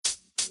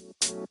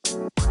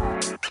What's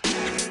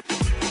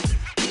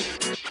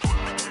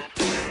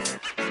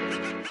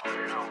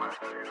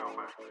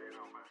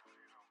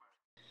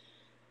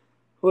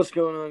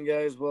going on,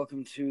 guys?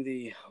 Welcome to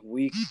the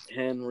Week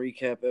 10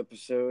 recap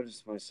episode.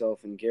 It's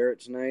myself and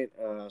Garrett tonight,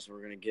 so we're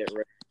going to get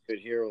right to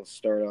it here. We'll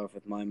start off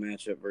with my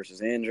matchup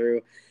versus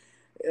Andrew.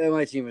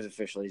 My team is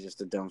officially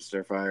just a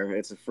dumpster fire.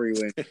 It's a free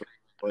win for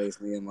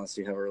plays me unless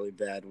you have a really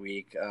bad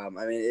week.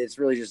 It's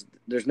really just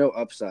there's no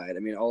upside.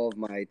 All of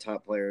my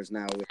top players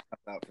now with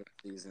out for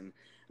the season.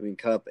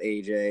 Kupp,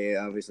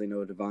 AJ, obviously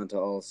no Devonta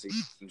all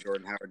season.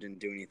 Jordan Howard didn't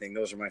do anything.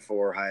 Those are my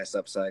four highest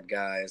upside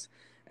guys,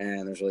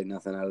 and there's really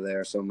nothing out of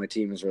there. So my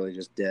team is really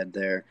just dead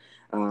there.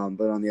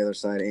 But on the other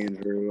side,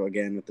 Andrew,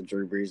 again, with the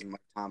Drew Brees and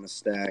Mike Thomas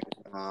stack,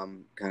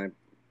 kind of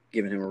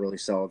giving him a really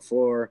solid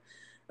floor.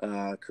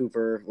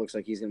 Cooper looks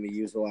like he's going to be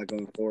used a lot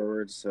going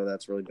forward, so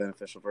that's really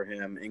beneficial for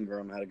him.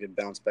 Ingram had a good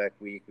bounce-back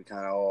week. We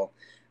kind of all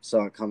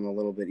saw it coming a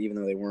little bit, even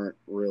though they weren't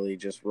really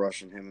just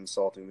rushing him and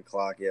salting the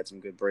clock. He had some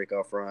good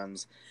break-off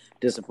runs.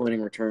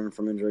 Disappointing return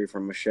from injury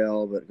from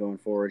Michelle, but going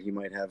forward, he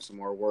might have some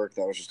more work.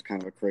 That was just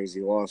kind of a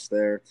crazy loss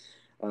there.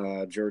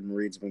 Jordan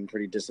Reed's been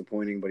pretty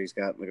disappointing, but he's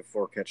got like a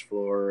 4-catch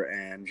floor.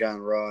 And John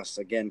Ross,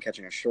 again,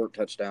 catching a short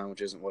touchdown,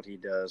 which isn't what he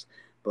does,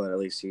 but at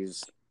least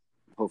he's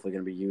hopefully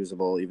going to be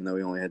usable, even though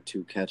he only had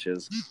 2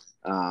 catches.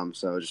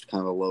 So just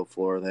kind of a low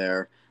floor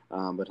there.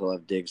 But he'll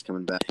have Diggs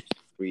coming back next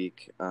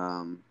week.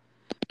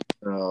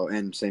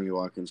 And Sammy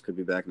Watkins could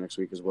be back next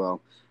week as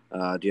well.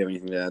 Do you have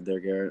anything to add there,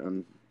 Garrett,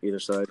 on either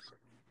side?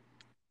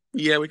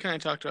 Yeah, we kind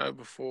of talked about it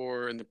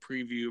before in the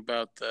preview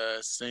about the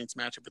Saints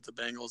matchup with the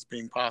Bengals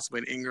being possibly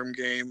an Ingram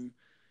game,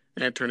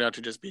 and it turned out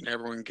to just be an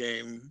everyone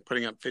game,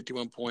 putting up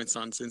 51 points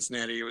on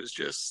Cincinnati. It was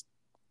just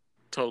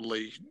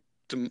totally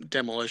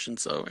demolition.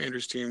 So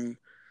Andrew's team,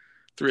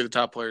 3 of the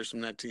top players from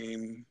that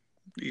team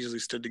easily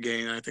stood to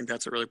gain, and I think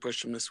that's what really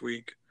pushed him this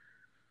week.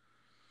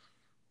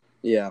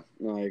 Yeah,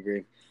 no, I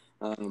agree.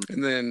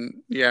 And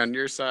then, on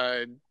your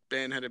side,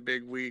 Ben had a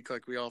big week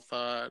like we all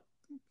thought,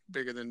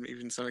 bigger than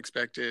even some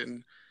expected.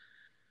 And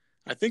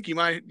I think you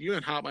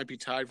and Hop might be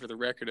tied for the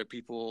record of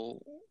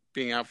people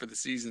being out for the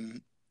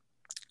season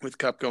with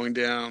Kupp going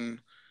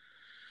down.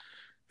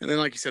 And then,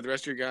 like you said, the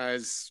rest of your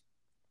guys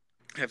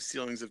have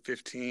ceilings of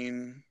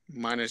 15,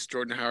 minus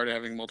Jordan Howard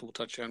having multiple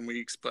touchdown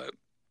weeks, but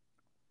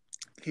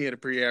he had a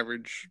pretty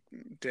average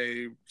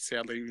day.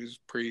 Sadly, he was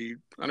pretty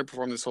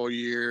underperformed this whole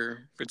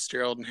year.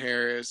 Fitzgerald and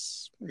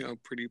Harris,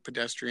 pretty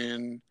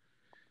pedestrian.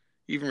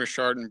 Even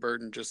Richard and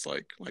Burton, just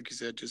like you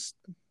said, just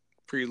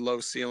pretty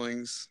low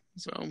ceilings.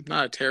 So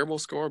not a terrible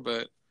score,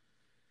 but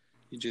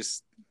you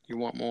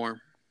want more.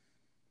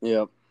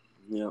 Yep.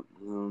 I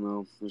don't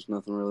know. There's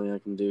nothing really I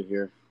can do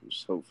here.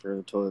 Just hope for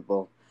the toilet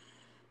bowl.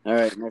 All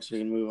right, next we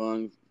can move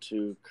on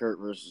to Kurt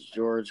versus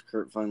George.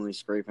 Kurt finally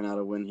scraping out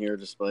a win here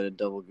despite a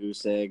double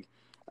goose egg.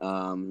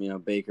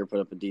 Baker put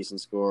up a decent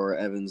score.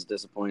 Evans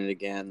disappointed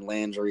again.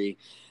 Landry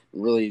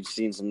really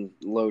seen some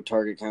low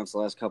target counts the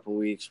last couple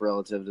weeks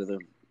relative to the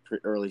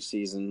early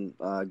season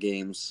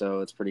games, so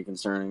it's pretty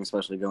concerning,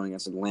 especially going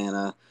against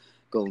Atlanta.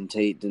 Golden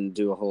Tate didn't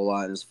do a whole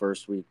lot in his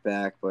first week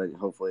back, but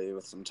hopefully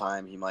with some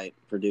time he might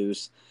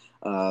produce.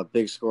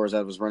 Big scores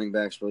out of his running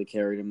backs really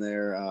carried him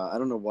there. I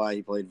don't know why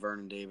he played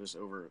Vernon Davis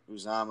over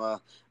Uzama.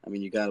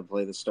 You got to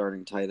play the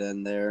starting tight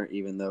end there,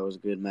 even though it was a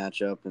good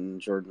matchup and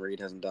Jordan Reed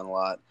hasn't done a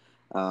lot.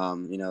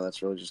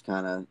 That's really just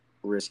kind of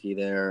risky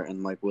there.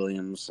 And Mike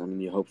Williams,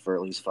 you hope for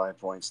at least 5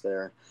 points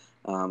there,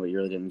 but you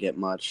really didn't get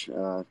much.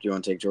 Do you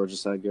want to take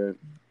Georgia's side, Garrett?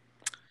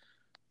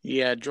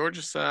 Yeah,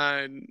 Georgia's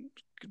side,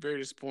 very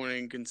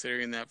disappointing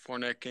considering that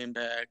Fournette came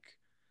back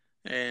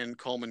and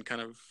Coleman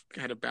kind of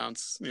had a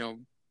bounce,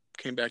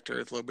 came back to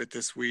earth a little bit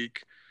this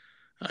week.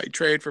 He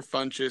traded for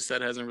Funchess.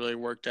 That hasn't really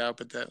worked out,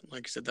 but that,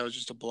 like I said, that was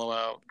just a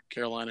blowout.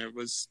 Carolina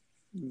was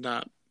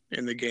not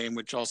in the game,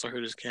 which also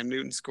hurt his Cam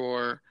Newton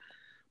score.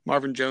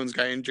 Marvin Jones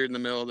got injured in the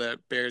middle of that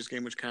Bears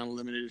game, which kind of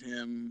limited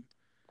him.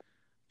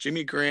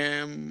 Jimmy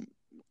Graham,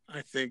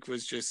 I think,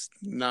 was just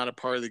not a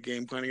part of the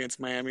game plan against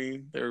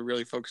Miami. They were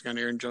really focusing on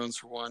Aaron Jones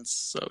for once,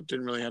 so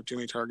didn't really have too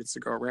many targets to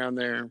go around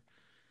there.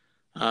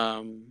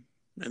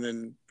 And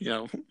then,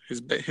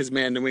 his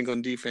man New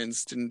England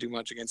defense didn't do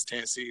much against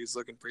Tennessee. He's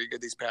looking pretty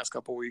good these past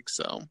couple weeks.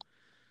 So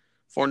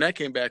Fournette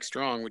came back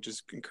strong, which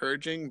is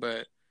encouraging,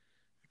 but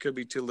it could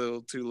be too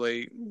little too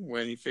late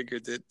when he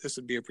figured that this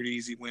would be a pretty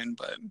easy win,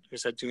 but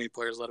just had too many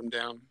players let him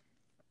down.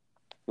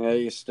 Yeah,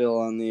 you still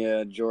on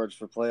the George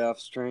for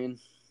playoffs train?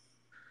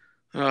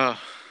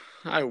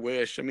 I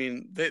wish.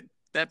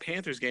 That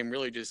Panthers game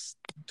really just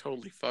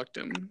totally fucked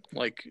him.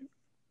 Like,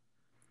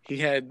 he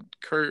had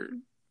Kurt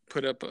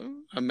put up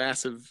a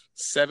massive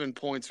 7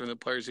 points from the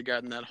players he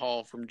got in that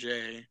haul from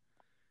Jay,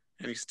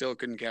 and he still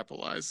couldn't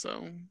capitalize.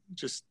 So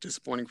just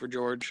disappointing for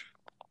George.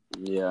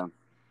 Yeah.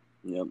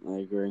 Yep, I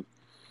agree.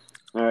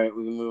 All right,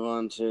 we can move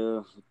on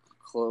to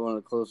one of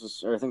the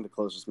closest, or I think the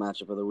closest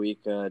matchup of the week,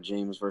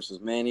 James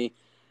versus Manny.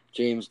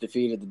 James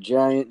defeated the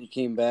Giant. He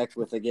came back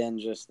with, again,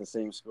 just the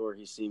same score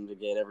he seemed to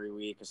get every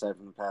week, aside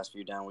from the past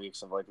few down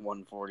weeks of like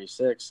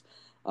 146.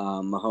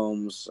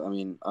 Mahomes, I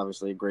mean,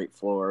 obviously a great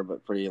floor,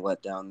 but pretty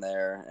let down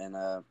there, and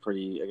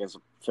pretty against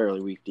a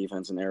fairly weak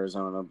defense in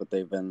Arizona, but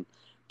they've been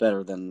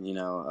better than,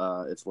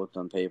 it's looked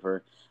on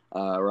paper.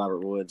 Robert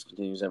Woods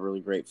continues to have a really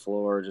great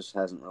floor, just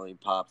hasn't really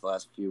popped the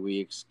last few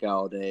weeks.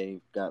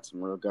 Galladay got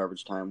some real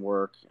garbage time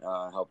work,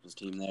 helped his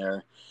team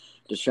there.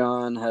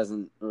 Deshaun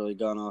hasn't really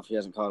gone off. He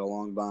hasn't caught a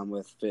long bomb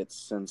with Fitz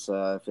since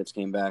Fitz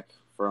came back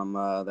from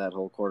that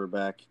whole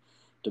quarterback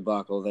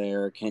debacle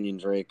there. Kenyon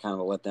Drake kind of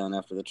a letdown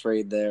after the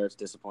trade there. It's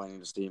disappointing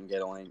to see him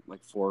get only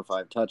like 4 or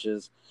 5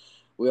 touches.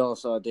 We all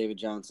saw David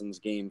Johnson's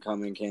game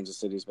coming. Kansas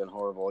City's been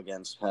horrible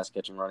against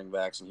pass-catching running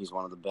backs, and he's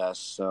one of the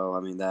best. So,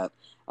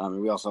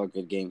 we all saw a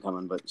good game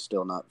coming, but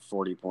still not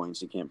 40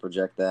 points. You can't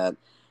project that.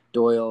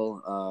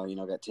 Doyle,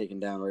 got taken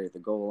down right at the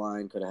goal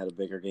line. Could have had a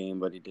bigger game,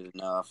 but he did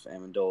enough.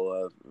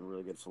 Amendola, a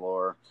really good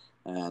floor.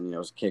 And,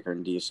 his kicker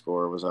and D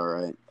score was all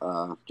right.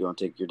 Do you want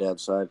to take your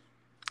dad's side?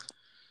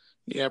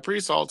 Yeah, pretty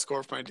solid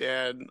score for my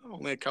dad.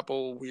 Only a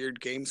couple weird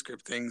game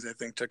script things, I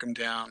think, took him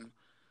down.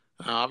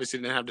 Obviously,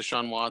 didn't have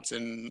Deshaun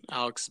Watson.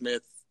 Alex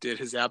Smith did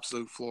his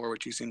absolute floor,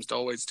 which he seems to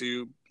always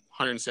do.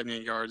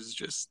 178 yards is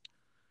just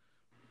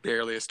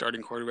barely a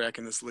starting quarterback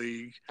in this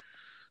league.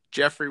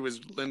 Jeffrey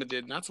was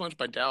limited, not so much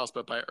by Dallas,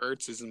 but by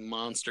Ertz's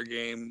monster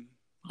game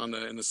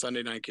in the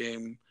Sunday night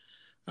game.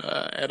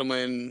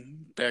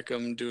 Edelman,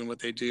 Beckham doing what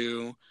they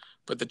do.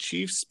 But the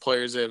Chiefs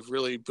players have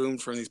really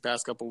boomed from these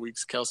past couple of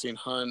weeks. Kelsey and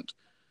Hunt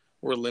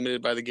were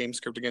limited by the game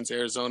script against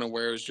Arizona,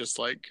 where it was just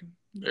like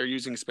they're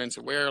using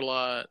Spencer Ware a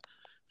lot.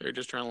 They're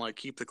just trying to like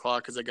keep the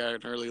clock because they got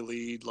an early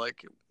lead.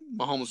 Like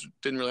Mahomes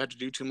didn't really have to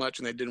do too much,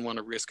 and they didn't want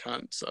to risk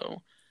Hunt.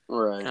 So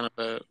right. kind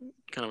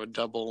of a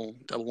double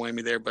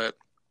whammy there. But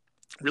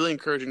really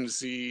encouraging to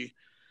see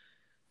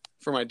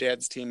for my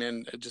dad's team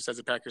and just as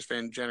a Packers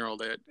fan in general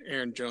that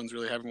Aaron Jones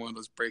really having one of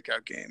those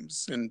breakout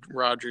games. And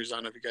Rodgers, I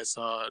don't know if you guys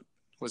saw it,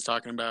 was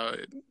talking about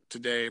it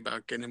today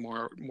about getting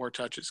more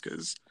touches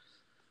because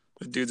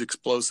the dude's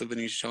explosive and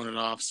he's shown it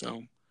off.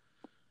 So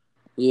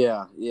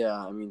yeah.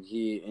 I mean,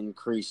 he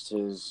increased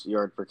his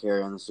yard per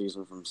carry on the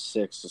season from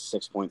 6 to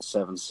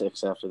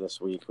 6.76 after this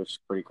week, which is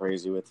pretty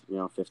crazy with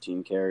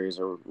 15 carries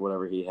or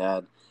whatever he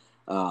had.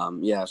 So I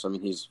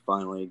mean, he's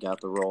finally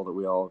got the role that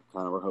we all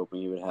kind of were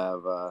hoping he would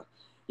have,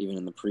 even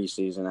in the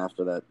preseason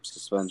after that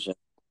suspension.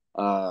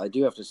 I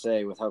do have to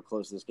say, with how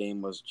close this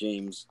game was,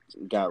 James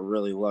got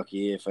really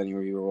lucky. If any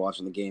of you were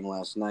watching the game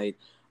last night,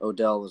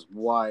 Odell was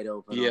wide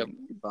open on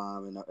the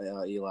bomb,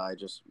 and Eli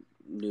just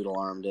noodle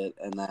armed it,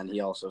 and then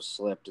he also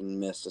slipped and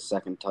missed a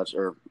second touch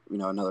or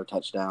another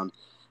touchdown.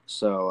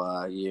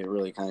 So you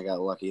really kind of got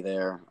lucky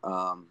there.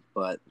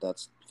 But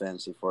that's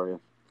fantasy for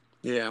you.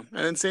 Yeah,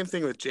 and then same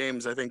thing with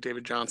James. I think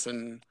David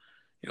Johnson,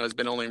 has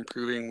been only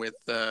improving with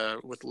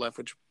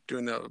Leftwich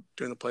doing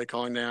the play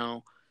calling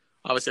now.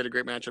 Obviously had a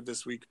great matchup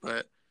this week,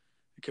 but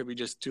it could be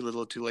just too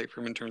little, too late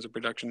for him in terms of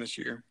production this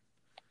year.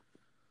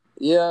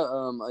 Yeah,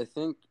 I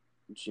think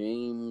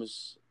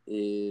James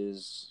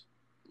is,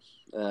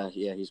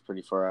 he's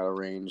pretty far out of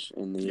range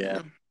in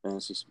the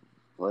fantasy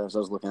playoffs. I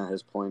was looking at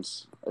his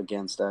points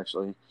against,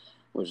 actually,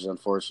 which is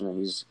unfortunate.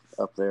 He's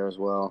up there as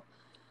well.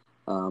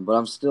 But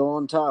I'm still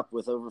on top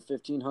with over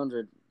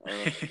 1,500.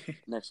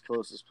 Next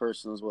closest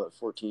person is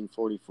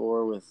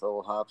 1444 with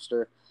old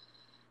Hopster.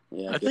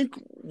 Yeah, I think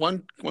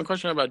one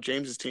question about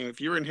James's team, if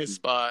you were in his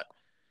spot,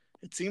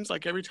 it seems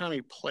like every time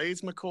he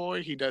plays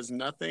McCoy, he does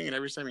nothing, and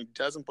every time he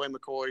doesn't play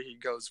McCoy, he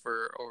goes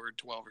for over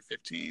 12 or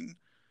 15.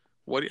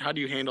 How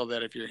do you handle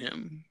that if you're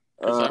him?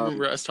 Because I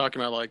remember us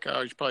talking about like,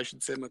 you probably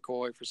should sit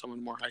McCoy for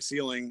someone more high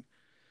ceiling,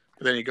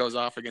 but then he goes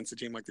off against a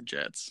team like the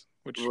Jets.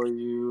 Where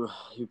you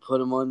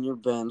put him on your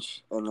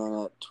bench, and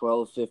then at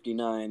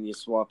 12:59 you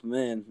swap him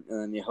in,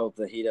 and then you hope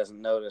that he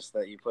doesn't notice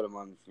that you put him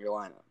on your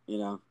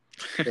lineup.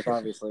 Because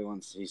obviously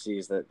once he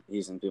sees that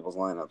he's in people's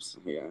lineups,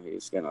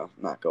 he's gonna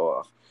not go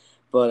off.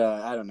 But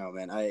I don't know,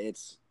 man.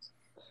 It's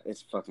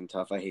fucking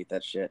tough. I hate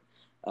that shit.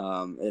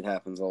 It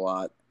happens a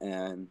lot,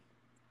 and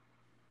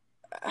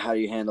how do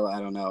you handle it? I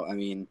don't know. I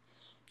mean,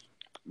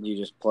 you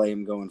just play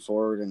him going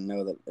forward and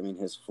know that, I mean,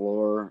 his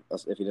floor,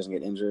 if he doesn't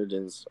get injured,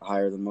 is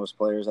higher than most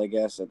players, I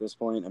guess, at this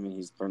point. I mean,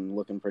 he's been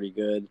looking pretty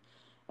good.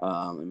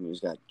 I mean, he's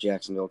got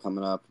Jacksonville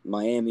coming up.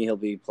 Miami, he'll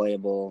be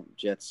playable.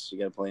 Jets, you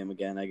got to play him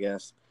again, I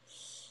guess.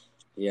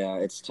 Yeah,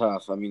 it's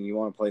tough. I mean, you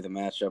want to play the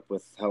matchup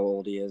with how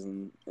old he is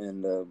and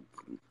the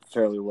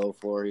fairly low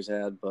floor he's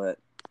had, but,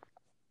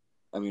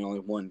 I mean, only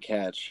one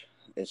catch.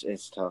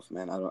 It's tough,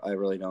 man. I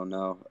really don't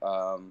know.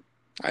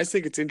 I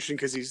think it's interesting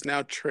because he's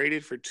now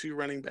traded for 2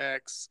 running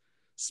backs,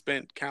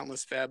 spent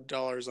countless fab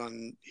dollars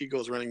on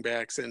Eagles running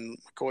backs, and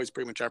McCoy's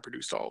pretty much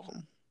outproduced all of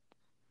them.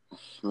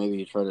 Maybe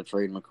you try to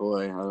trade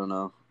McCoy. I don't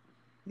know.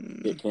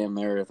 Get Cam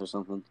Meredith or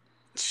something.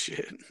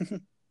 Shit.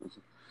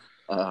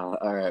 All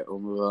right, we'll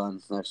move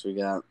on. Next, we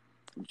got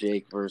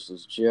Jake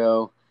versus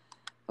Joe.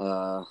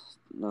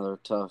 Another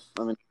tough.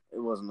 I mean, it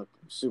wasn't a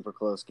super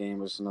close game.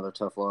 It was another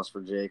tough loss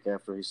for Jake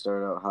after he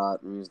started out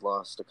hot, and he's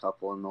lost a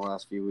couple in the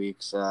last few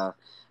weeks.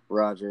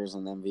 Rogers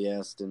and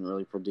MVS didn't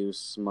really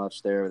produce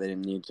much there. They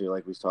didn't need to,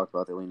 like we talked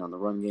about. They leaned on the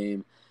run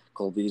game.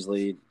 Cole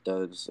Beasley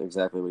does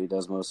exactly what he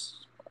does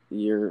most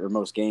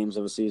games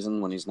of a season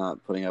when he's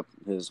not putting up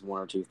his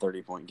 1 or 2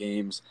 30-point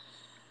games.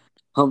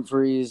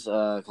 Humphreys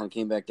kind of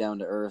came back down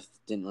to earth.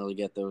 Didn't really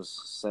get those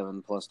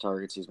 7+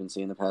 targets he's been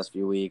seeing the past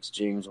few weeks.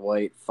 James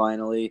White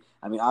finally.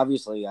 I mean,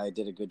 obviously, I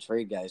did a good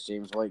trade, guys.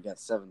 James White got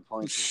 7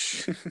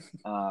 points,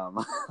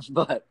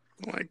 but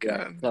oh my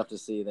God, tough to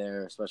see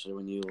there, especially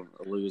when you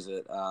lose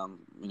it.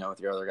 With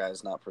your other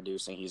guys not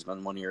producing, he's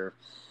been one of your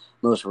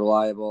most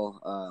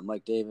reliable.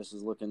 Mike Davis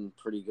is looking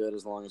pretty good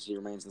as long as he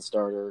remains the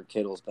starter.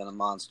 Kittle's been a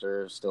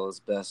monster, still his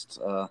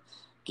best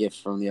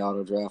gift from the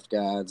auto draft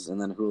gods, and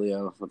then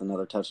Julio with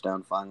another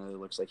touchdown finally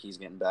looks like he's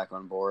getting back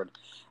on board.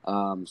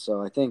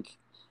 So I think,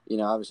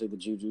 obviously the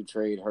Juju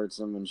trade hurts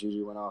him when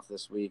Juju went off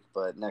this week,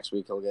 but next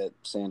week he'll get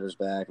Sanders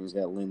back, and he's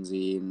got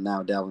Lindsey and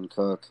now Dalvin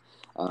Cook.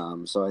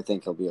 So I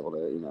think he'll be able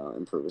to,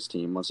 improve his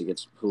team once he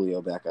gets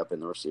Julio back up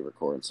in the receiver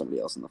core and somebody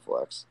else in the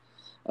flex.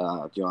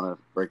 Do you want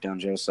to break down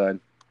Joe's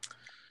side?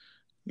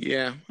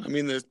 Yeah, I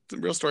mean, the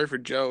real story for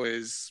Joe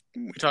is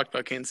we talked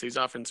about Kansas City's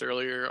offense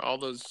earlier. All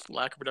those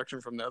lack of production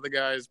from the other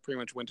guys pretty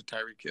much went to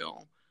Tyreek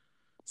Hill.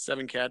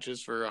 7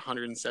 catches for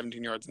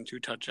 117 yards and 2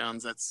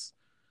 touchdowns. That's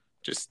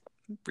just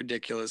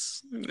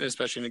ridiculous,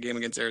 especially in a game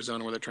against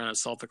Arizona where they're trying to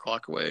salt the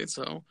clock away.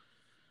 So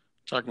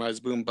talking about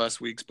his boom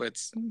bust weeks, but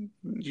it's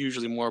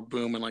usually more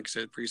boom and, like I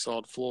said, pretty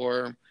solid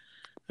floor.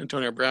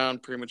 Antonio Brown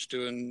pretty much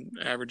doing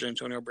average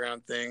Antonio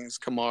Brown things.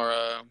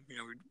 Kamara, we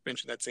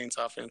mentioned that Saints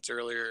offense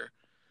earlier.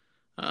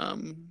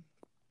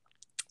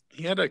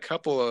 He had a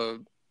couple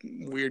of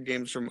weird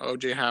games from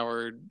O.J.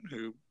 Howard,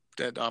 who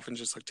that offense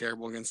just looked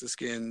terrible against the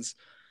Skins,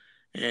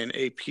 and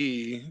AP,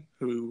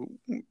 who,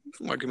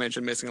 like you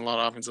mentioned, missing a lot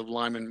of offensive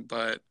linemen,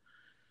 but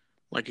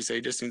like you say,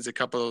 he just needs a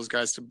couple of those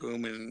guys to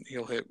boom, and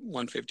he'll hit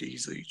 150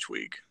 easily each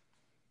week.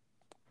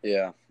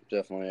 Yeah,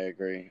 definitely, I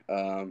agree.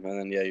 And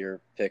then, your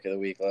pick of the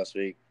week last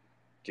week.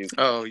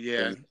 Oh,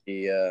 yeah.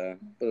 He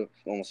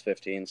almost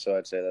 15, so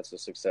I'd say that's a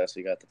success.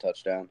 He got the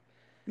touchdown.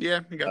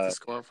 Yeah, he got the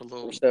score for a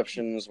little.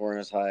 Receptions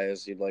weren't as high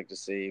as you'd like to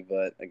see,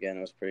 but again,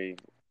 it was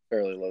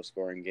fairly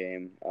low-scoring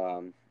game.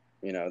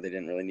 They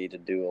didn't really need to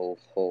do a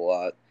whole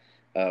lot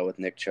with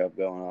Nick Chubb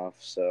going off.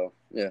 So,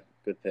 yeah,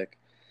 good pick.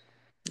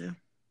 Yeah.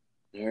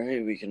 All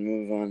right, we can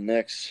move on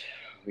next.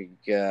 We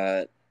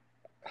got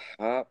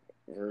Hop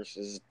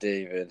versus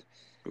David.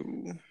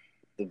 Ooh.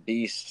 The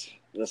Beast.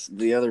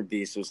 The other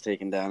Beast was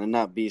taken down, and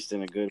not Beast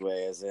in a good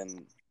way, as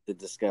in the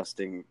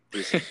disgusting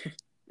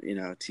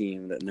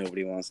team that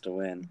nobody wants to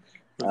win.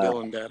 The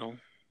villain battle.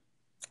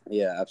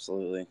 Yeah,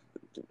 absolutely.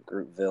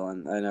 Group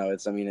villain. I know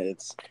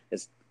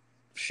it's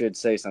should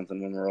say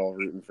something when we're all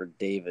rooting for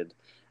David.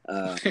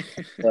 But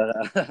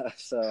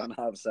so on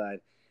Hobbs' side,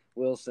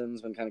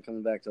 Wilson's been kind of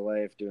coming back to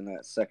life, doing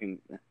that second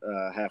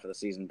half of the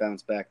season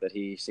bounce back that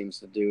he seems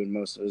to do in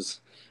most of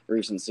his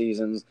recent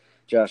seasons.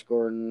 Josh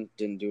Gordon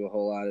didn't do a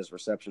whole lot. His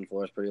reception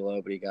floor is pretty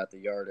low, but he got the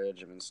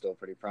yardage. I mean, still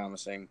pretty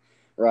promising.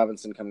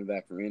 Robinson coming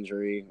back from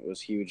injury was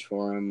huge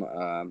for him.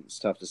 It's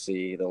tough to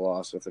see the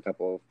loss with a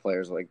couple of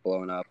players like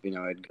blowing up.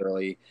 Ed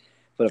Gurley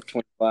put up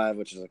 25,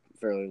 which is a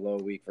fairly low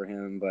week for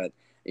him, but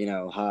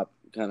Hop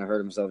kind of hurt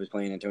himself. He's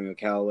playing Antonio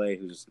Callaway,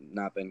 who's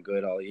not been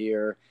good all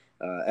year.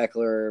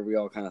 Eckler, we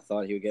all kind of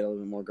thought he would get a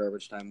little bit more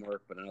garbage time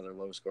work, but another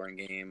low-scoring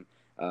game.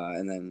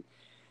 And then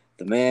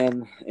the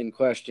man in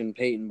question,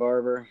 Peyton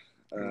Barber.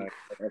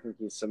 I think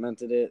he's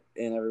cemented it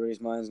in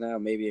everybody's minds now,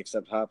 maybe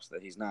except Hop's,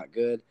 that he's not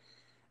good.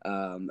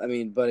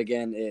 But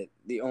again,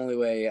 the only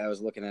way I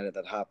was looking at it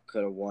that Hop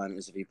could have won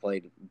is if he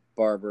played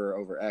Barber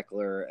over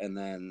Eckler and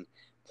then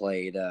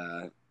played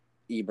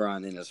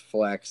Ebron in his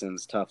flex, and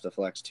it's tough to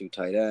flex 2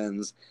 tight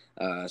ends,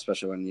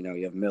 especially when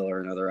you have Miller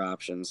and other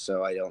options.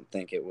 So I don't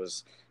think it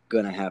was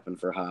going to happen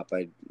for Hop.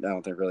 I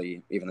don't think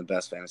really even the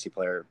best fantasy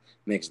player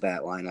makes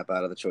that lineup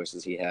out of the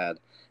choices he had.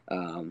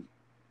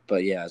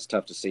 But yeah, it's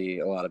tough to see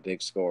a lot of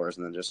big scores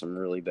and then just some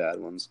really bad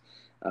ones.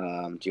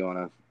 Do you want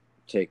to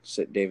take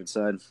David's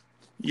side?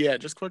 Yeah,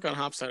 just quick on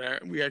Hop's side.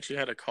 We actually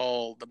had a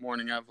call the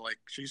morning of,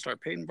 should you start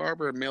Peyton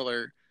Barber or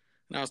Miller?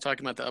 And I was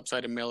talking about the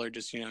upside of Miller.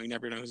 Just, you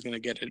never know who's going to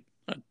get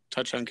a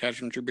touchdown catch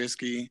from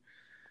Trubisky.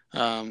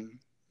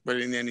 But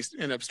in the end, he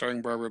ended up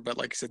starting Barber. But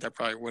like you said, that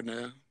probably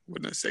wouldn't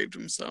have saved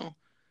him. So,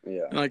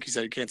 yeah. And like you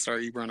said, you can't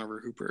start Ebron over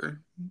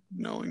Hooper,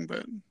 knowing,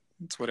 but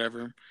it's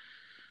whatever.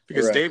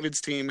 Because right.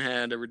 David's team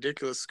had a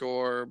ridiculous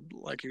score.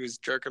 He was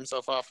jerking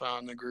himself off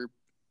on the group.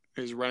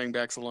 His running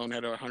backs alone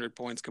had 100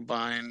 points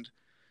combined.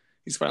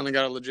 He's finally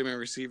got a legitimate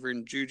receiver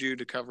in Juju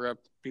to cover up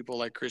people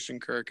like Christian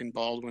Kirk and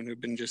Baldwin, who've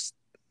been just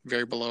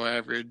very below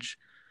average.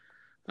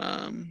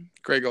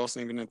 Greg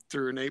Olsen even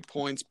threw in 8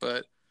 points,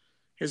 but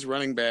his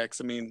running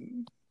backs,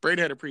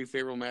 Brady had a pretty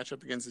favorable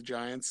matchup against the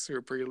Giants, who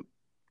are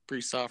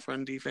pretty soft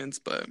run defense,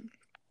 but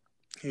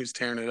he was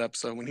tearing it up.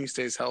 So when he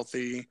stays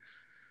healthy,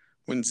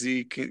 when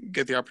Zeke can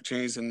get the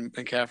opportunities and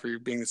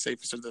McCaffrey being the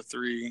safest of the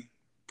 3,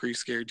 pretty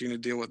scary team to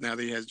deal with now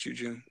that he has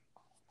Juju.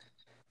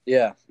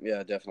 Yeah,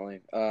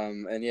 definitely.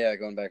 And yeah,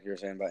 going back to what you were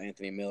saying about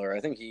Anthony Miller,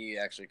 I think he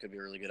actually could be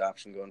a really good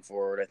option going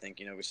forward. I think,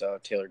 we saw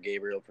Taylor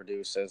Gabriel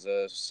produce as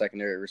a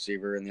secondary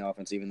receiver in the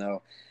offense, even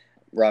though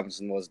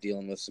Robinson was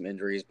dealing with some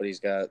injuries, but he's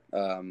got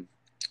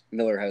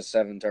Miller has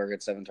 7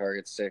 targets,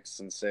 6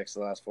 and 6 the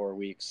last 4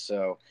 weeks.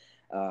 So,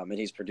 and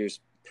he's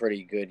produced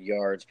pretty good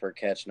yards per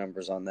catch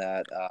numbers on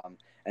that.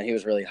 And he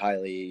was really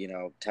highly,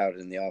 touted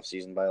in the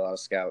offseason by a lot of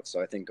scouts.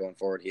 So I think going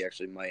forward, he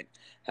actually might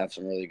have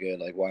some really good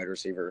wide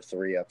receiver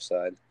 3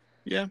 upside.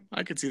 Yeah,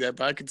 I could see that,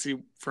 but I could see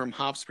from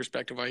Hop's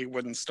perspective why he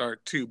wouldn't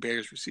start 2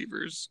 Bears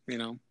receivers.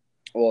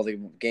 Well, the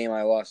game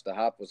I lost to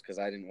Hop was because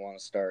I didn't want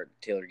to start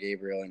Taylor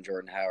Gabriel and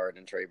Jordan Howard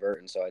and Trey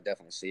Burton. So I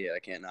definitely see it. I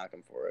can't knock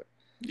him for it.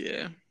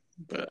 Yeah,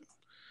 but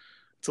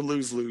it's a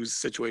lose-lose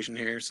situation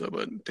here. So,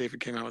 but David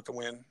came out with the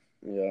win.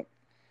 Yeah.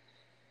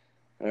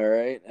 All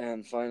right,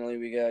 and finally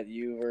we got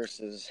you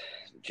versus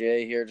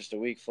Jay here. Just a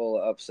week full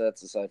of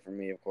upsets. Aside from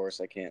me, of course,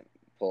 I can't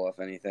pull off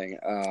anything.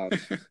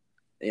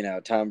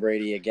 Tom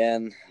Brady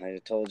again.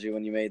 I told you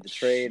when you made the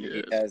trade,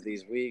 he has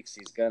these weeks.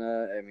 He's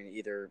gonna.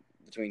 Either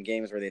between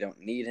games where they don't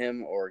need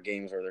him or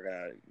games where they're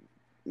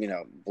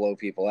gonna, blow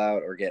people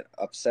out or get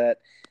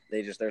upset.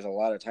 There's a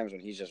lot of times when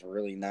he's just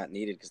really not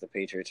needed because the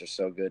Patriots are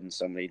so good in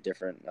so many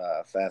different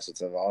facets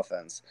of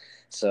offense.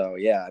 So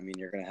yeah,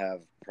 you're gonna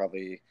have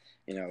probably.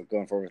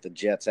 Going forward with the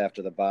Jets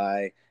after the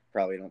bye,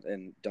 probably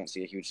don't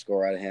see a huge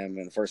score out of him.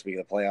 In the first week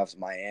of the playoffs,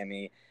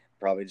 Miami,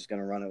 probably just going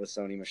to run it with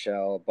Sony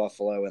Michel.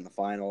 Buffalo in the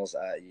finals,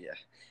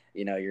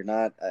 you're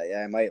not.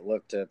 I might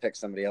look to pick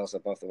somebody else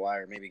up off the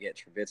wire, maybe get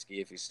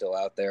Trubisky if he's still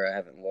out there. I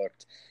haven't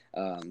looked.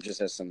 Just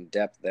has some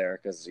depth there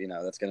because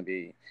it's going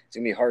to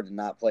be hard to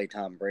not play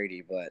Tom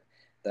Brady, but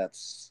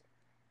that's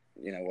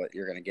what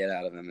you're going to get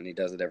out of him, and he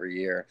does it every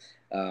year.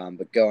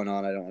 But going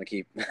on, I don't want to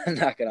keep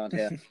knocking on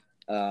him.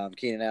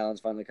 Keenan Allen's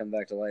finally come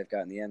back to life,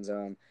 got in the end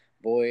zone.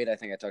 Boyd, I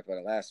think I talked about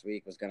it last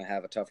week, was going to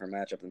have a tougher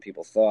matchup than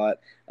people thought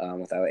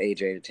without AJ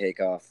to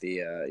take off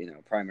the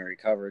primary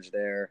coverage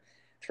there.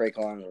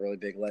 Traquan was a really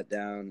big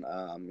letdown.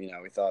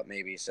 We thought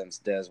maybe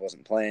since Dez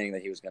wasn't playing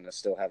that he was going to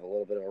still have a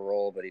little bit of a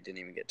role, but he didn't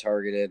even get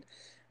targeted.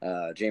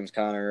 James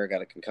Conner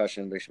got a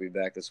concussion, but he should be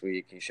back this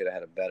week. He should have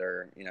had a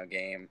better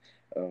game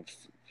of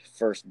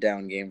first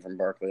down game from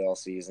Barkley all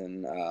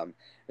season.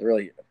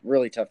 Really,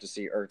 really tough to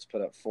see Ertz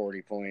put up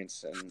 40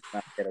 points and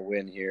not get a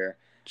win here.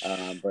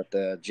 But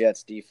the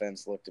Jets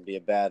defense looked to be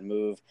a bad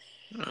move.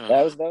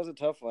 That was a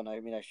tough one.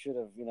 I should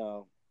have,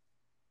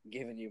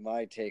 given you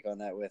my take on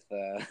that with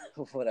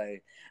what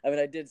I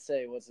did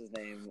say, what's his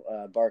name?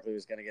 Barkley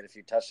was going to get a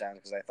few touchdowns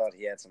because I thought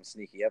he had some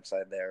sneaky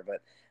upside there,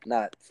 but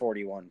not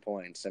 41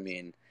 points.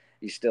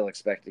 You still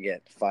expect to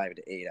get 5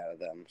 to 8 out of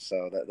them.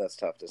 So that's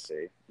tough to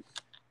see.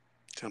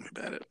 Tell me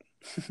about it.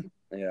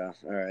 Yeah.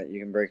 All right. You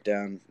can break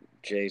down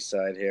Jay's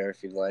side here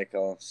if you'd like.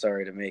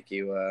 Sorry to make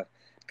you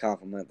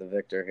compliment the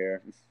victor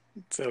here.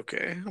 It's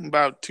okay. I'm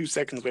about 2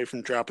 seconds away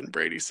from dropping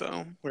Brady,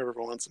 so whoever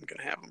wants him can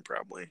have him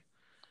probably.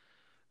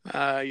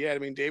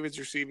 David's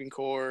receiving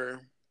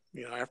core,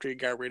 after he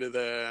got rid of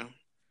the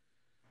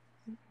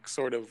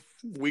sort of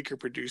weaker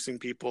producing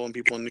people and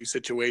people in new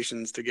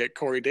situations to get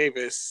Corey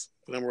Davis,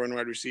 the number 1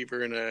 wide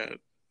receiver in a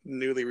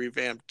newly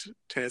revamped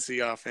Tennessee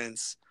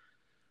offense.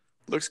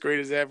 Looks great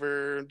as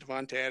ever.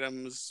 Devonta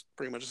Adams,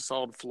 pretty much a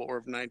solid floor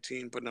of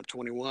 19, putting up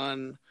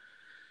 21.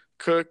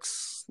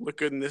 Cooks look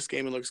good in this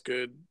game and looks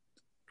good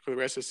for the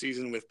rest of the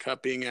season with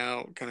Kupp being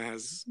out. Kind of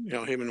has,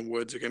 him and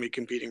Woods are going to be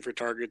competing for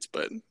targets,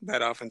 but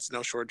that offense,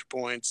 no shortage of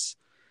points.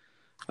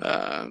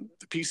 The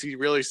PC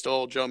really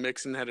stole. Joe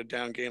Mixon had a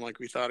down game like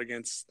we thought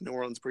against New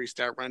Orleans' pretty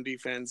stout run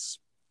defense.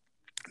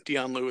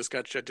 Dion Lewis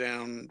got shut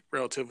down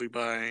relatively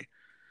by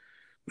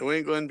New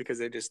England because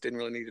they just didn't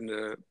really need him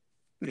to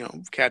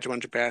catch a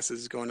bunch of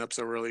passes going up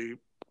so early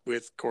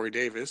with Corey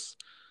Davis.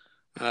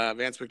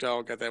 Vance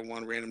McDonald got that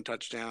 1 random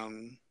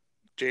touchdown.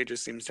 Jay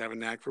just seems to have a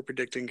knack for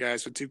predicting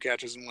guys with 2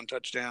 catches and 1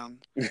 touchdown.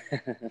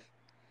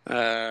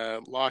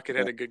 Lockett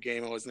had a good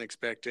game I wasn't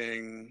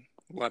expecting.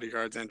 A lot of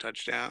yards and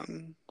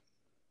touchdown.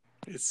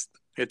 It's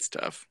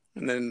tough.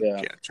 And then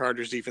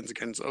Chargers defense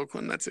against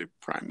Oakland. That's a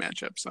prime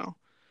matchup. So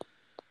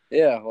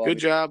well, good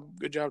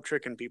job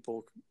tricking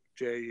people,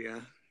 Jay.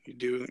 You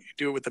do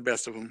it with the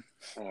best of them.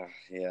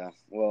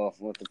 Well,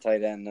 with the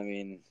tight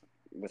end,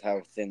 with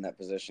how thin that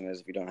position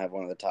is, if you don't have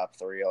one of the top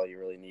 3, all you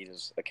really need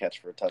is a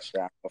catch for a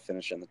touchdown. I'll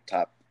finish in the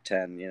top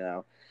 10,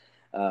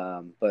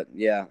 But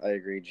yeah, I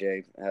agree.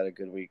 Jay had a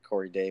good week.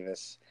 Corey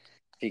Davis,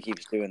 if he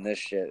keeps doing this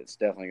shit, it's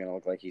definitely going to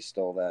look like he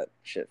stole that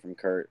shit from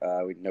Kurt.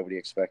 Nobody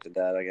expected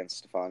that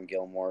against Stephon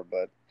Gilmore,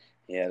 but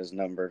he had his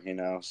number,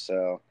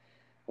 So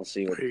we'll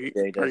see what Jay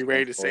does. Are you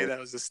ready to say that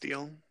was a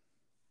steal?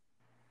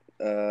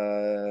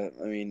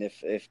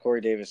 If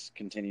Corey Davis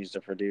continues to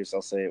produce,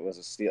 I'll say it was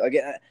a steal.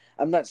 Again,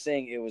 I'm not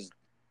saying it was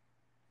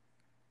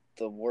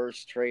the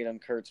worst trade on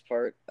Kurt's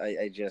part.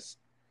 It's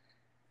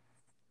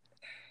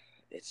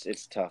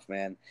tough,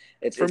 man.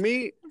 For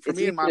me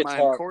in my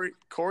mind,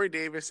 Corey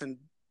Davis and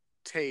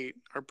Tate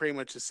are pretty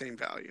much the same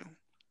value.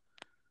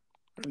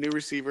 a new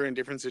receiver in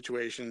different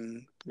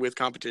situation with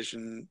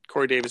competition.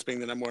 Corey Davis being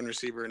the number one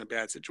receiver in a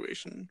bad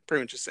situation,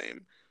 pretty much the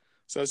same.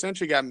 So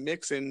essentially, got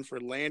Mixon for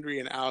Landry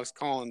and Alex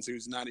Collins,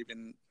 who's not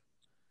even,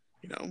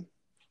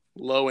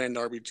 low end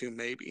RB2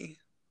 maybe.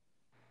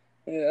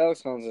 Yeah,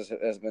 Alex Collins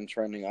has been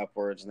trending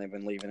upwards, and they've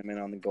been leaving him in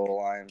on the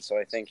goal line. So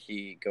I think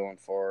he going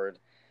forward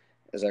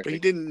is actually. But he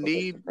didn't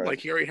need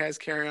he already has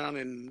Carrion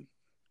and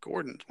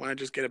Gordon. Why not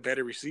just get a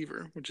better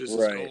receiver, which is his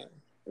goal?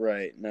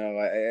 Right. No,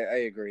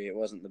 I agree. It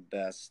wasn't the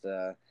best.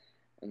 And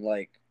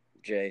like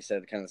Jay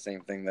said, kind of the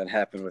same thing that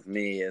happened with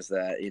me is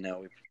that,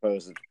 we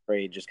proposed the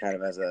trade just kind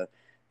of as a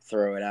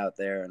throw it out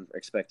there and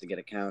expect to get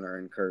a counter,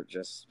 and Kurt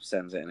just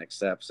sends it and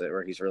accepts it,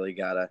 where he's really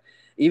got to,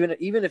 even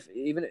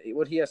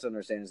what he has to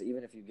understand is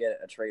even if you get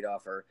a trade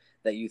offer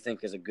that you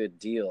think is a good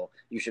deal,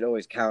 you should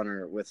always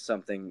counter with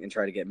something and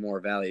try to get more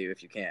value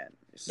if you can.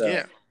 So,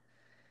 yeah.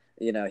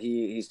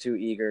 He's too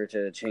eager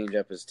to change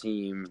up his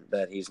team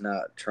that he's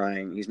not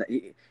trying.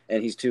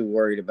 And he's too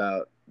worried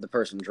about the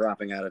person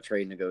dropping out of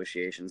trade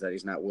negotiations that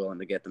he's not willing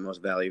to get the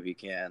most value he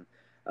can,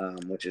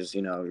 which is,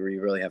 where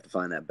you really have to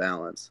find that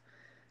balance.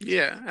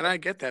 Yeah, and I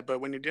get that,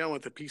 but when you're dealing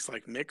with a piece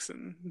like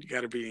Mixon, you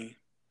got to be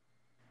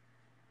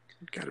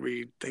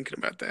thinking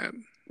about that.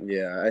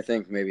 Yeah, I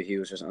think maybe he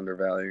was just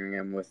undervaluing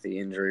him with the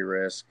injury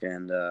risk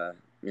and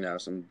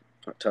some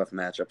tough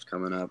matchups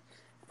coming up,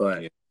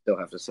 but still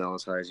have to sell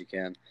as high as you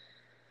can.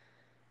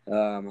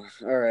 All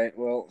right.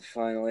 Well,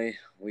 finally,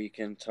 we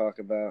can talk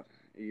about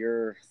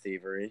your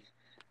thievery.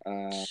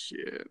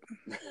 Shit.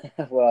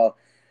 Well,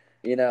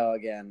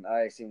 again,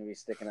 I seem to be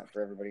sticking up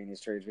for everybody in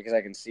these trades because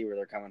I can see where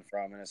they're coming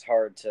from, and it's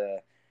hard to,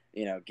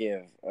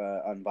 give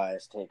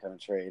unbiased take on a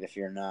trade if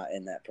you're not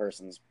in that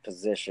person's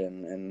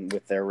position and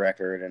with their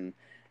record and,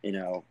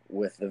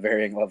 with the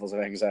varying levels of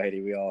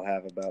anxiety we all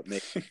have about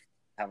making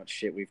how much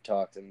shit we've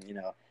talked and,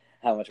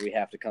 how much we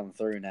have to come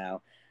through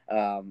now.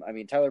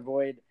 Tyler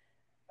Boyd.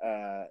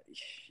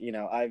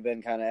 I've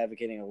been kind of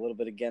advocating a little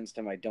bit against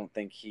him. I don't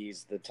think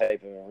he's the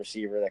type of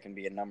receiver that can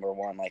be a number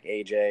one like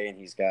AJ, and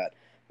he's got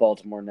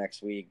Baltimore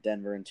next week,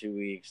 Denver in 2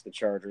 weeks. The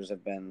Chargers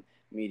have been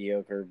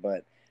mediocre,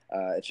 but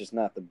it's just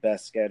not the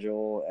best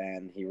schedule,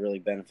 and he really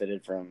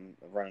benefited from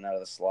running out of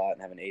the slot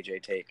and having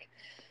AJ take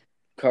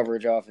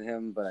coverage off of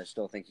him, but I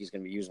still think he's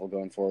going to be usable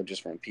going forward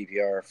just from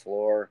PPR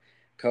floor.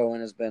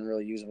 Cohen has been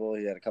really usable.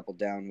 He had a couple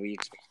down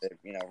weeks, but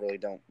really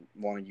don't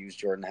want to use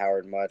Jordan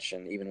Howard much.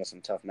 And even with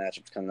some tough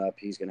matchups coming up,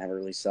 he's going to have a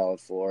really solid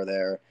floor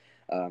there.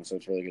 So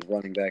it's really good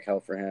running back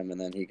help for him.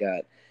 And then he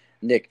got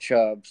Nick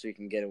Chubb, so he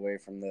can get away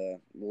from the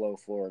low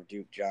floor of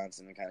Duke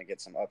Johnson and kind of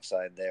get some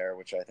upside there,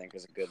 which I think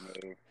was a good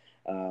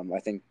move. I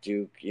think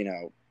Duke,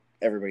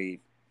 everybody,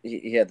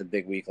 he had the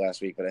big week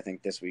last week, but I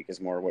think this week is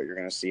more what you're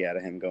going to see out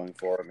of him going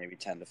forward, maybe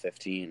 10 to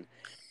 15.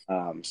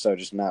 So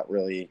just not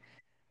really.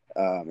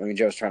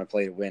 Joe's trying to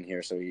play to win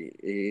here, so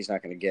he's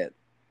not going to get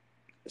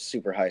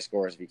super high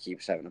scores if he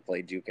keeps having to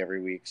play Duke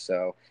every week.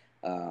 So,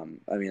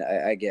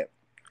 I get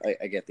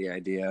the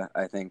idea.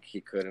 I think he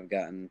could have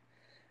gotten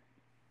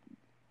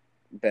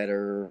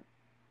better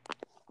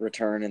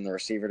return in the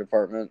receiver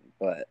department,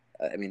 but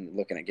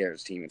looking at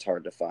Garrett's team, it's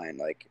hard to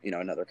find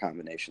another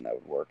combination that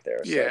would work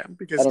there. Yeah, so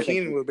because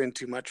Keenan would have been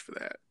too much for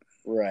that.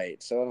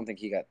 Right. So I don't think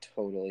he got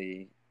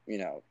totally,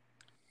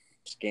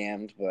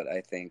 scammed, but I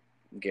think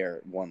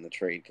Garrett won the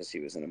trade because he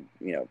was in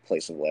a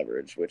place of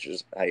leverage, which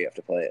is how you have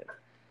to play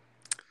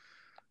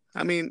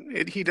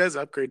it. He does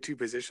upgrade two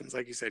positions,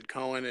 like you said.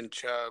 Cohen and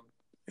Chubb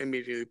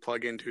immediately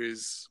plug into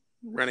his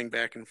running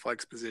back and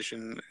flex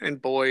position, and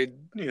Boyd,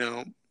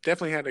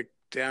 definitely had a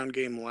down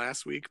game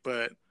last week,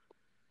 but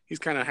he's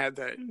kind of had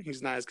that.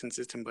 He's not as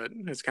consistent, but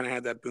has kind of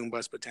had that boom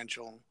bust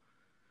potential.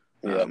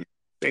 Yeah.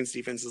 Saints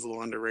defense is a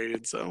little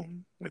underrated, so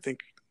I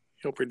think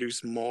he'll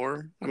produce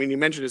more. You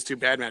mentioned his two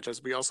bad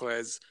matchups, but he also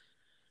has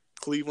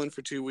Cleveland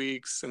for 2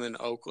 weeks and then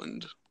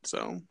Oakland,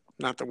 so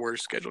not the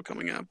worst schedule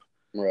coming up.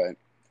 Right.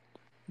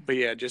 But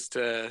yeah, just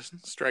to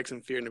strike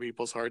some fear into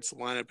people's hearts, the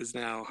lineup is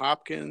now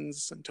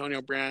Hopkins,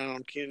 Antonio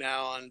Brown, Keenan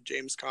Allen,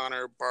 James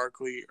Conner,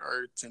 Barkley,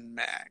 Ertz, and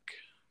Mack.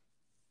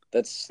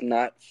 That's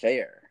not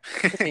fair.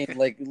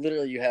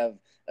 Literally, you have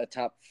a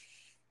top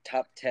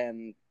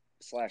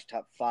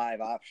 10/top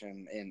 5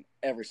 option in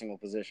every single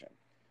position.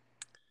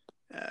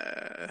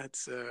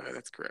 That's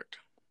correct.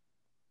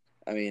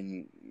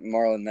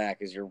 Marlon Mack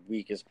is your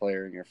weakest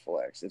player in your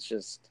flex. It's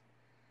just,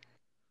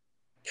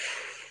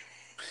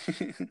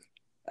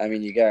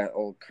 you got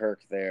old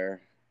Kirk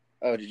there.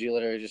 Oh, did you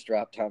literally just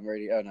drop Tom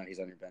Brady? Oh no, he's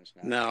on your bench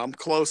now. No, I'm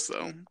close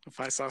though. If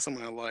I saw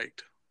someone I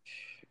liked,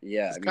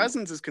 yeah,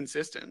 Cousins is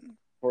consistent.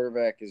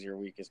 Quarterback is your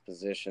weakest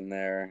position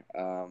there.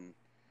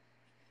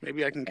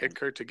 Maybe I can get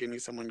Kurt to give me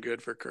someone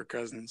good for Kirk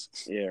Cousins.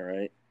 Yeah,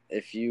 right.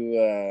 If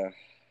you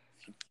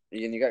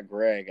got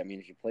Greg,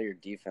 if you play your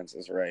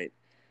defenses right,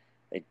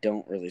 I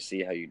don't really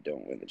see how you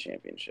don't win the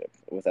championship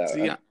without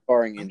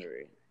barring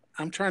injury.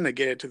 I'm trying to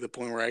get it to the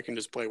point where I can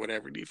just play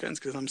whatever defense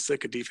because I'm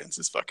sick of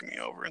defenses fucking me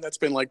over. And that's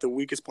been the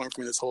weakest point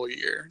for me this whole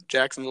year.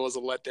 Jacksonville was a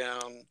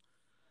letdown.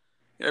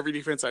 Every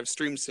defense I've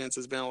streamed since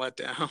has been a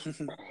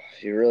letdown.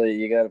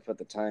 You got to put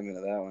the time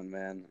into that one,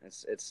 man.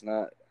 It's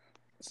not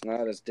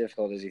as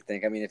difficult as you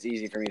think. I mean, it's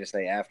easy for me to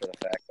say after the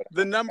fact,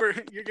 but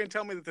You're going to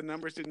tell me that the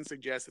numbers didn't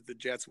suggest that the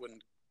Jets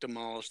wouldn't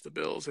demolish the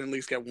Bills and at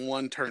least get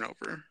one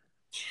turnover.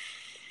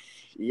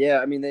 Yeah,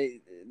 I mean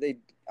they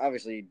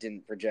obviously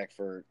didn't project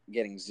for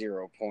getting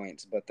 0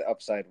 points, but the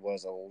upside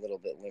was a little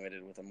bit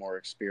limited with a more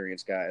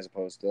experienced guy as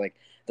opposed to like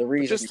the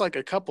reason. But just like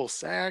a couple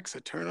sacks,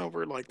 a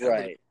turnover, like that.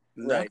 Right.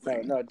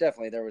 Nothing. No,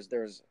 definitely there was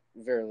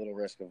very little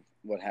risk of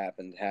what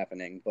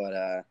happening, but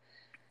I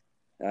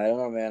don't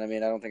know, man. I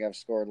mean, I don't think I've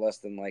scored less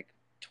than like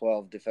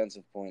 12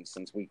 defensive points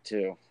since week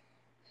 2.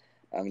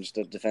 I'm just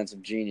a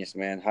defensive genius,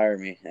 man. Hire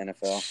me,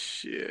 NFL.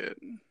 Shit,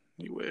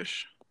 you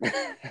wish.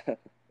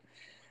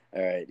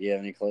 All right. Do you have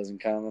any closing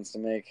comments to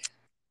make?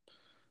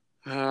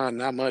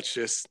 Not much.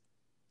 Just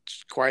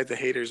quiet the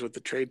haters with the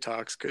trade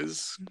talks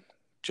because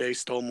Jay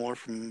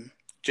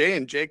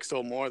and Jake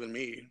stole more than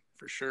me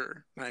for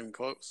sure. Not even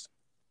close.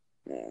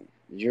 Man,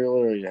 you're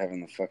literally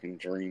having the fucking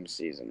dream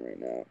season right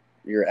now.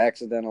 Your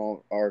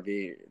accidental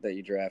RB that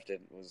you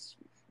drafted was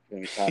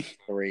going to be top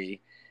 3.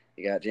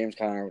 You got James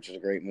Conner, which is a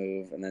great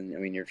move, and then I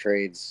mean your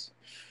trades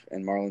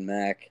and Marlon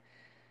Mack.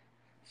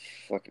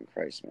 Fucking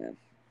Christ, man.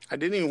 I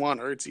didn't even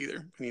want Ertz either,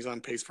 and he's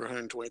on pace for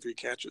 123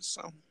 catches.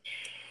 So,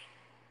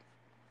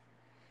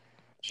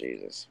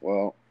 Jesus.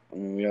 Well, I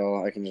mean,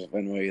 I can just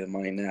win away the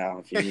money now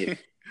if you need.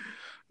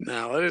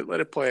 No,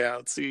 let it play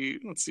out.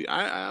 Let's see.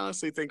 I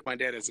honestly think my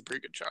dad has a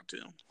pretty good shot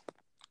too.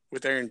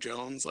 With Aaron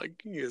Jones, like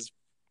he is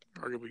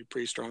arguably a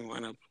pretty strong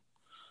lineup.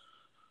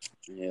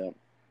 Yeah.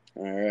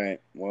 All right.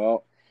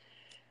 Well,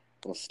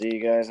 we'll see you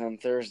guys on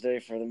Thursday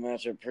for the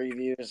matchup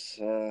previews.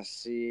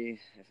 See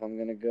if I'm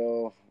gonna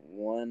go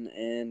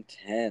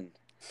 1-10.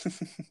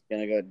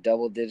 Gonna go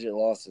double-digit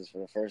losses for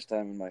the first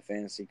time in my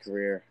fantasy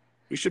career.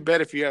 We should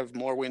bet if you have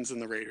more wins than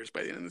the Raiders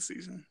by the end of the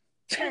season.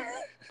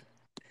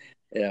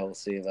 Yeah, we'll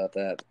see about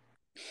that.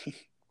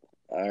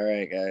 All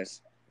right,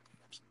 guys.